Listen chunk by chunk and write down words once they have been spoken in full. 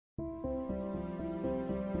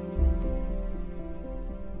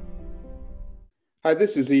Hi,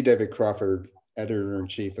 this is E. David Crawford,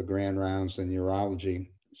 Editor-in-Chief of Grand Rounds in Urology.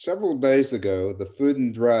 Several days ago, the Food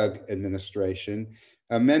and Drug Administration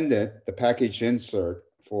amended the package insert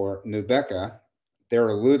for Nubeqa,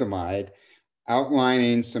 darolutamide,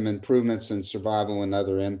 outlining some improvements in survival and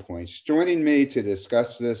other endpoints. Joining me to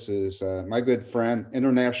discuss this is my good friend,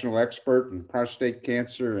 international expert in prostate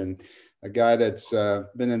cancer, and a guy that's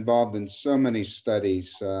been involved in so many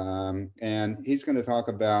studies. And he's going to talk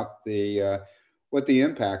about what the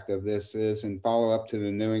impact of this is and follow up to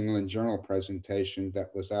the New England Journal presentation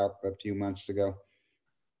that was out a few months ago.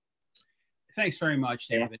 Thanks very much,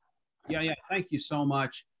 David. Yeah, thank you so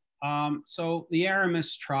much. So the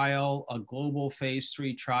ARAMIS trial, a global phase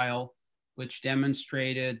 3 trial, which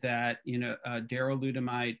demonstrated that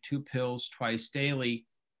darolutamide 2 pills twice daily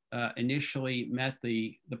initially met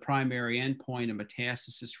the primary endpoint of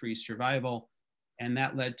metastasis-free survival, and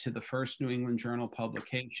that led to the first New England Journal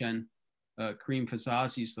publication. Karim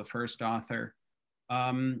Fazazi is the first author.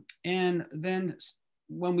 And then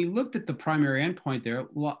when we looked at the primary endpoint there,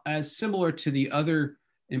 as similar to the other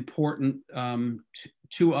important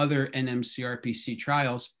two other nmCRPC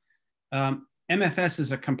trials, MFS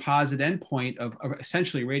is a composite endpoint of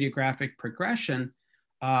essentially radiographic progression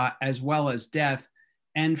as well as death.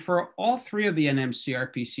 And for all three of the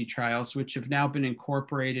nmCRPC trials, which have now been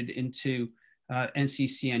incorporated into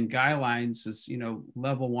NCCN guidelines as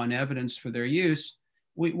level 1 evidence for their use,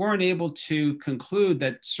 we weren't able to conclude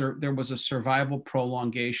that there was a survival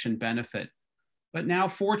prolongation benefit. But now,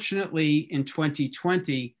 fortunately, in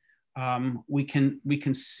 2020, we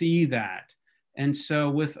can see that. And so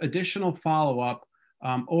with additional follow-up,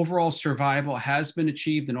 overall survival has been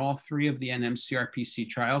achieved in all three of the nmCRPC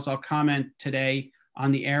trials. I'll comment today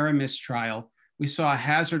on the ARAMIS trial. We saw a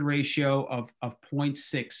hazard ratio of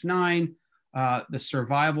 0.69. The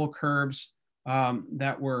survival curves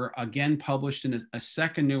that were again published in a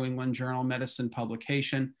second New England Journal Medicine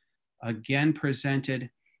publication, again presented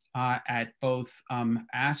at both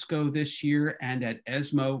ASCO this year and at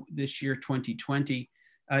ESMO this year, 2020,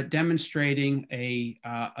 demonstrating a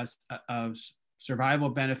survival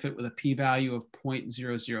benefit with a p-value of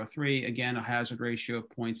 0.003, again, a hazard ratio of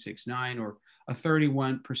 0.69, or a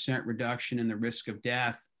 31% reduction in the risk of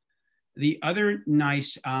death. The other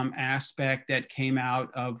nice aspect that came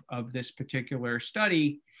out of this particular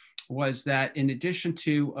study was that in addition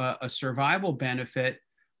to a survival benefit,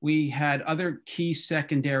 we had other key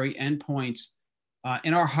secondary endpoints.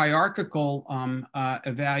 In our hierarchical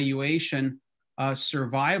evaluation,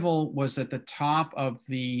 survival was at the top of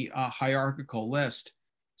the hierarchical list.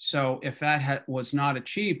 So if that was not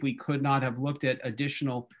achieved, we could not have looked at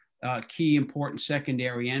additional key important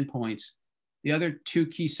secondary endpoints. The other two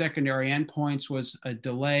key secondary endpoints was a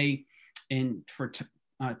delay for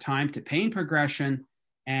time to pain progression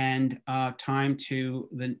and time to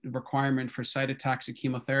the requirement for cytotoxic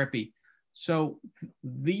chemotherapy. So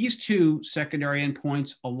these two secondary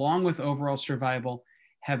endpoints, along with overall survival,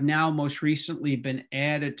 have now most recently been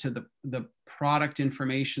added to the product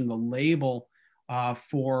information, the label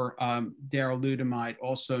for darolutamide,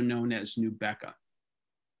 also known as Nubeqa.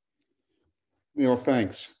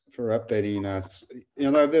 Thanks for updating us.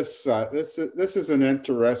 This is an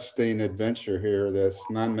interesting adventure here, this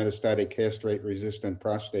non-metastatic castrate-resistant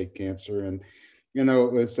prostate cancer. And,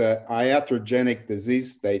 it was an iatrogenic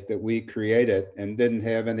disease state that we created and didn't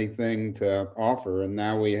have anything to offer. And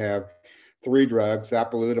now we have 3 drugs,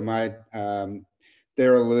 apalutamide,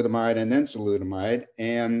 darolutamide, and enzalutamide.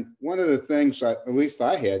 And one of the things, at least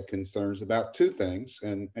I had concerns about, 2 things,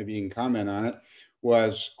 and maybe you can comment on it,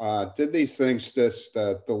 was did these things just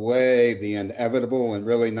delay the inevitable and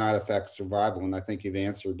really not affect survival? And I think you've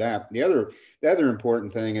answered that. The other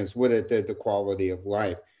important thing is what it did to quality of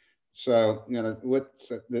life. So, what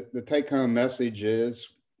the take-home message is?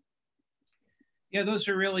 Yeah, those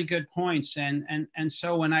are really good points. And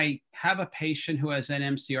so when I have a patient who has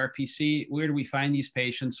nmCRPC, where do we find these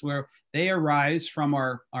patients? Where they arise from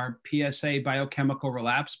our PSA biochemical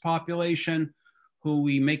relapse population, who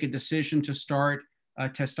we make a decision to start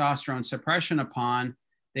testosterone suppression upon.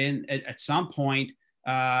 Then at some point,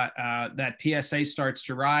 that PSA starts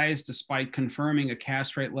to rise despite confirming a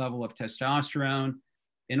castrate level of testosterone.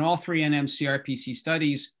 In all 3 nmCRPC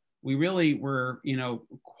studies, we really were,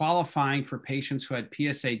 qualifying for patients who had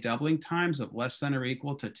PSA doubling times of less than or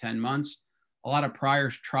equal to 10 months. A lot of prior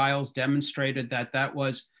trials demonstrated that that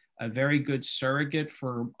was a very good surrogate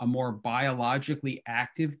for a more biologically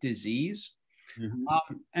active disease.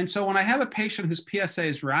 Mm-hmm. And so when I have a patient whose PSA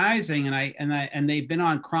is rising and they've been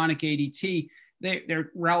on chronic ADT,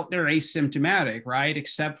 they're asymptomatic, right?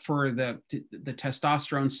 Except for the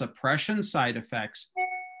testosterone suppression side effects.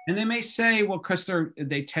 And they may say, well, because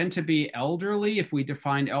they tend to be elderly. If we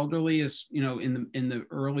define elderly as, you know, in the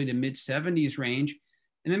early to mid 70s range,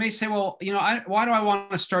 and they may say, well, you know, why do I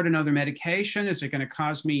want to start another medication? Is it going to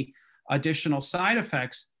cause me additional side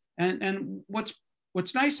effects? And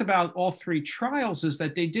what's nice about all three trials is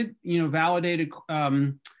that they did, you know, validated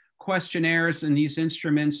questionnaires and these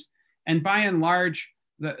instruments, and by and large,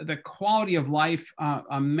 the quality of life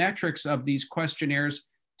metrics of these questionnaires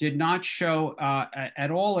did not show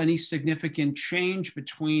at all any significant change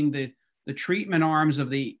between the treatment arms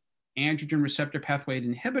of the androgen receptor pathway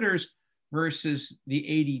inhibitors versus the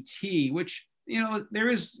ADT, which, you know, there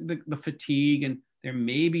is the fatigue and there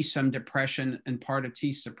may be some depression and part of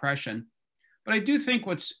T suppression. But I do think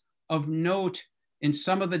what's of note in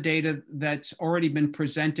some of the data that's already been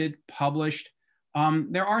presented, published,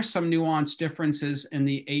 there are some nuanced differences in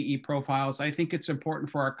the AE profiles. I think it's important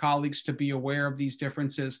for our colleagues to be aware of these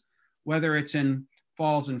differences, whether it's in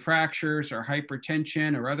falls and fractures or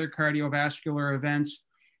hypertension or other cardiovascular events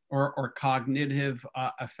or cognitive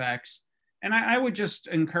effects. And I would just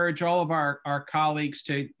encourage all of our colleagues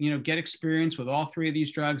to, you know, get experience with all three of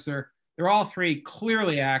these drugs. They're all three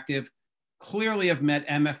clearly active, clearly have met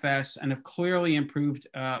MFS, and have clearly improved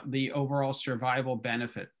the overall survival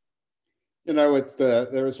benefit. You know,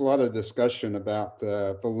 there was a lot of discussion about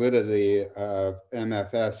the validity of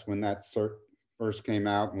MFS when that first came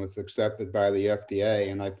out and was accepted by the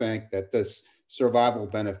FDA. And I think that this survival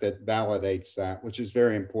benefit validates that, which is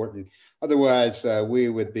very important. Otherwise, we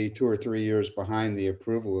would be 2 or 3 years behind the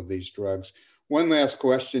approval of these drugs. One last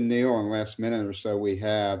question, Neal, and last minute or so we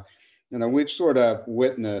have. You know, we've sort of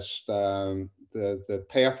witnessed the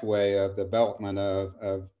pathway of development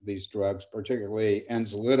of these drugs, particularly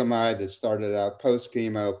enzalutamide that started out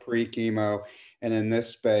post-chemo, pre-chemo, and in this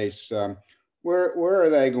space, where are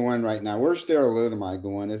they going right now? Where's darolutamide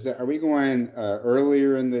going? Are we going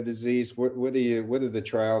earlier in the disease? What are the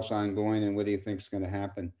trials ongoing, and what do you think is going to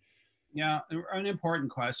happen? Yeah, an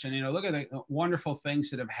important question. You know, look at the wonderful things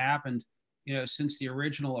that have happened, you know, since the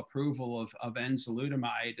original approval of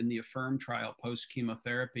enzalutamide in the AFFIRM trial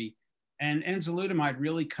post-chemotherapy. And enzalutamide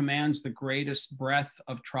really commands the greatest breadth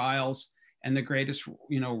of trials and the greatest,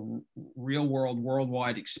 you know, real-world,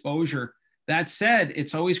 worldwide exposure. That said,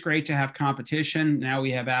 it's always great to have competition. Now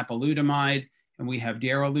we have apalutamide and we have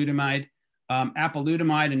darolutamide.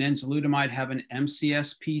 Apalutamide and enzalutamide have an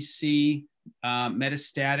mCRPC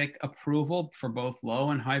metastatic approval for both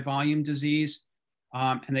low and high volume disease.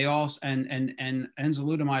 And they also, and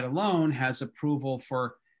enzalutamide alone has approval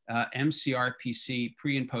for mCRPC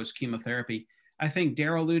pre and post chemotherapy. I think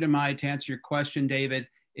darolutamide, to answer your question, David,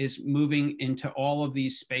 is moving into all of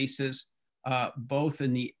these spaces, both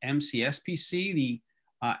in the mCRPC. The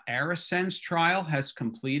ARASENS trial has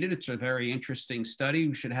completed. It's a very interesting study.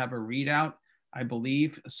 We should have a readout, I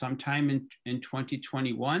believe, sometime in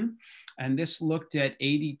 2021. And this looked at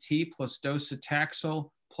ADT plus docetaxel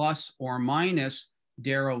plus or minus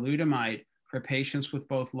darolutamide for patients with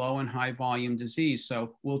both low and high volume disease.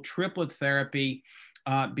 So will triplet therapy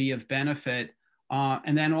be of benefit?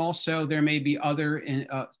 And then also there may be other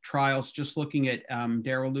trials just looking at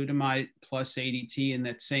darolutamide plus ADT in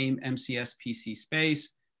that same mCRPC space,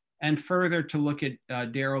 and further to look at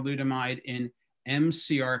darolutamide in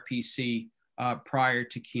mCRPC prior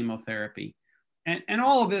to chemotherapy. And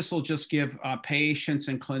all of this will just give patients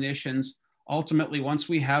and clinicians, ultimately, once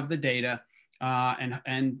we have the data,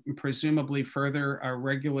 and presumably further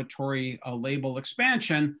regulatory label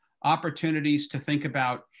expansion, opportunities to think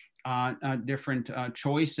about different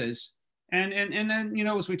choices. And then, you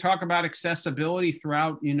know, as we talk about accessibility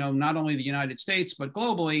throughout, you know, not only the United States, but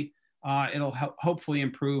globally, it'll hopefully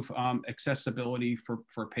improve accessibility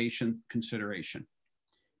for patient consideration.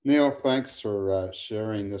 Neal, thanks for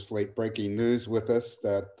sharing this late breaking news with us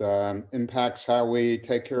that impacts how we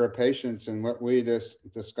take care of patients and what we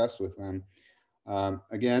discuss with them.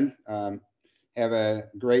 Again, have a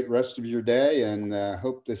great rest of your day, and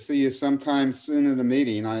hope to see you sometime soon at a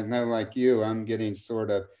meeting. I know, like you, I'm getting sort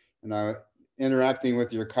of, you know, interacting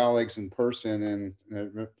with your colleagues in person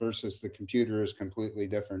and versus the computer is completely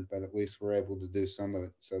different, but at least we're able to do some of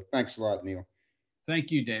it. So thanks a lot, Neal. Thank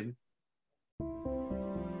you, David.